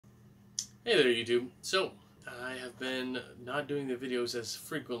Hey there, YouTube. So, I have been not doing the videos as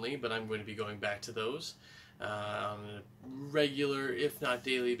frequently, but I'm going to be going back to those on a regular, if not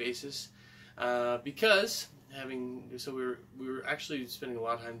daily basis, because we were actually spending a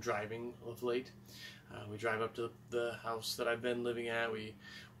lot of time driving of late. We drive up to the house that I've been living at. We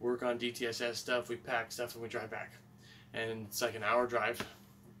work on DTSS stuff. We pack stuff, and we drive back. And it's like an hour drive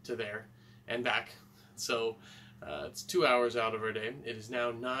to there and back. So. It's 2 hours out of our day. It is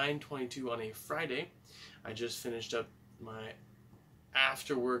now 9:22 on a Friday. I just finished up my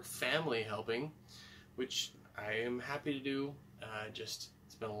after-work family helping, which I am happy to do. It's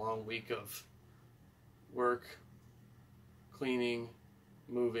been a long week of work, cleaning,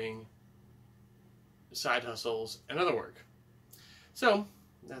 moving, side hustles, and other work. So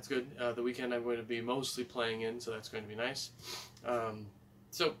that's good. The weekend I'm going to be mostly playing in, so that's going to be nice.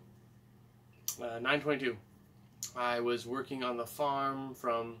 9:22. I was working on the farm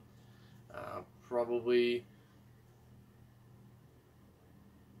from probably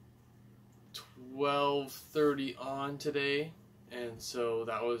 12:30 on today, and so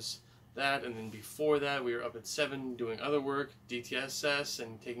that was that. And then before that, we were up at 7 doing other work, DTSS,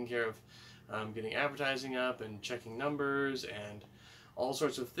 and taking care of getting advertising up and checking numbers and all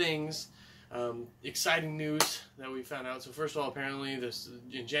sorts of things. Exciting news that we found out. So first of all, apparently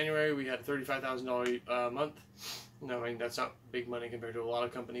in January we had a $35,000 month. No, I mean, that's not big money compared to a lot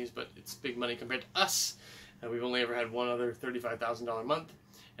of companies, but it's big money compared to us. We've only ever had one other $35,000 month.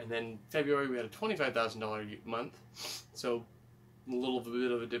 And then February we had a $25,000 month. So a little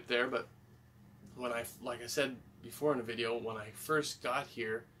bit of a dip there, but like I said before in a video, when I first got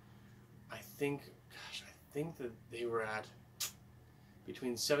here, I think that they were at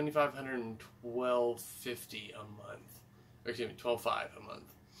between $7,500 and $1,250 a month. Or excuse me, $12,500 a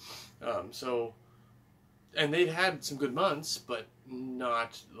month. And they'd had some good months, but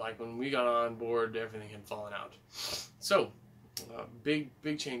not like when we got on board, everything had fallen out. So,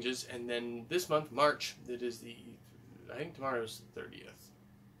 big changes. And then this month, March, I think tomorrow's the 30th,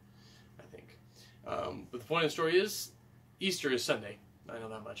 I think. But the point of the story is, Easter is Sunday. I know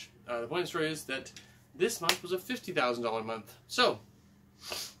that much. The point of the story is that this month was a $50,000 month. So,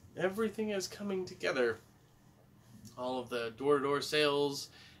 everything is coming together. All of the door-to-door sales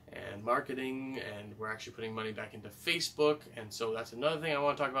and marketing, and we're actually putting money back into Facebook, and so that's another thing I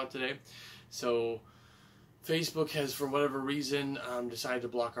want to talk about today. So Facebook has, for whatever reason, decided to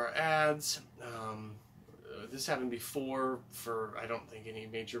block our ads. This happened before for, I don't think, any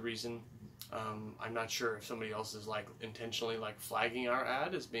major reason. I'm not sure if somebody else is intentionally flagging our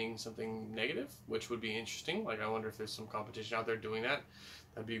ad as being something negative, which would be interesting. I wonder if there's some competition out there doing that.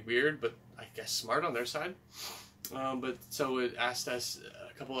 That'd be weird, but I guess smart on their side. But so it asked us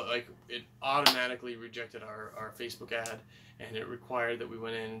a couple of, it automatically rejected our Facebook ad, and it required that we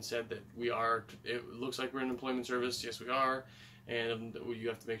went in and said that it looks like we're an employment service. Yes, we are. And you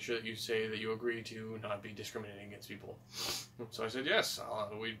have to make sure that you say that you agree to not be discriminating against people. So I said, yes,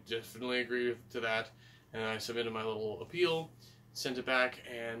 we definitely agree to that. And I submitted my little appeal, sent it back,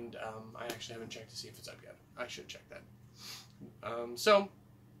 and I actually haven't checked to see if it's up yet. I should check that. So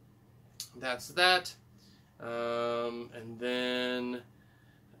that's that. And then,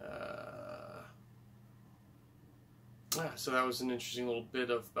 so that was an interesting little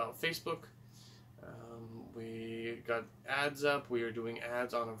bit about Facebook. We got ads up. We are doing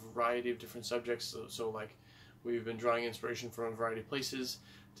ads on a variety of different subjects. So we've been drawing inspiration from a variety of places.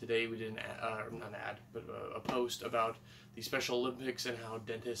 Today we did not an ad, but a post about the Special Olympics and how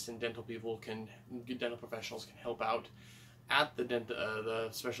dentists and dental professionals can help out at the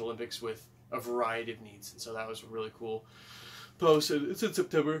Special Olympics with a variety of needs. And so that was a really cool post. It's in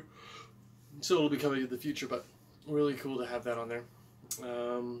September, so it'll be coming in the future, but really cool to have that on there.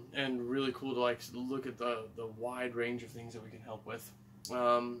 And really cool to look at the wide range of things that we can help with.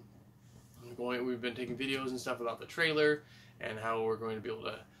 We've been taking videos and stuff about the trailer and how we're going to be able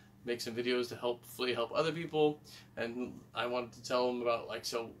to make some videos to hopefully help other people. And I wanted to tell them about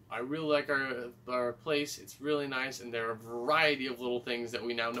so I really like our place. It's really nice, and there are a variety of little things that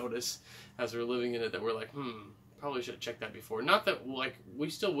we now notice as we're living in it that we're probably should have checked that before. Not that we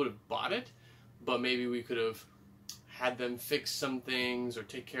still would have bought it, but maybe we could have had them fix some things or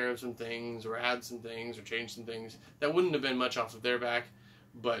take care of some things or add some things or change some things. That wouldn't have been much off of their back,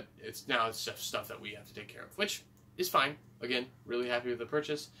 but it's just stuff that we have to take care of, which is fine. Again, really happy with the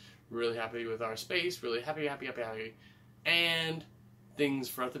purchase, really happy with our space, really happy, and things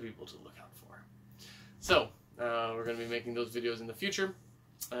for other people to look out for. So, we're going to be making those videos in the future.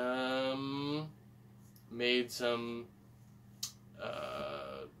 Made some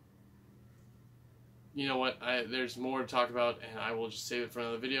you know what, there's more to talk about, and I will just save it for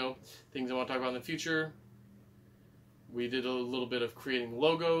another video. Things I want to talk about in the future. We did a little bit of creating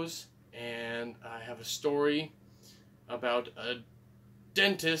logos, and I have a story about a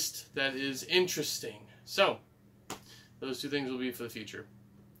dentist that is interesting. So, those two things will be for the future.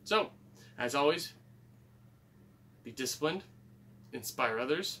 So, as always, be disciplined, inspire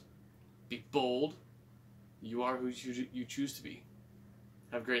others, be bold. You are who you choose to be.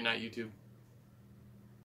 Have a great night, YouTube.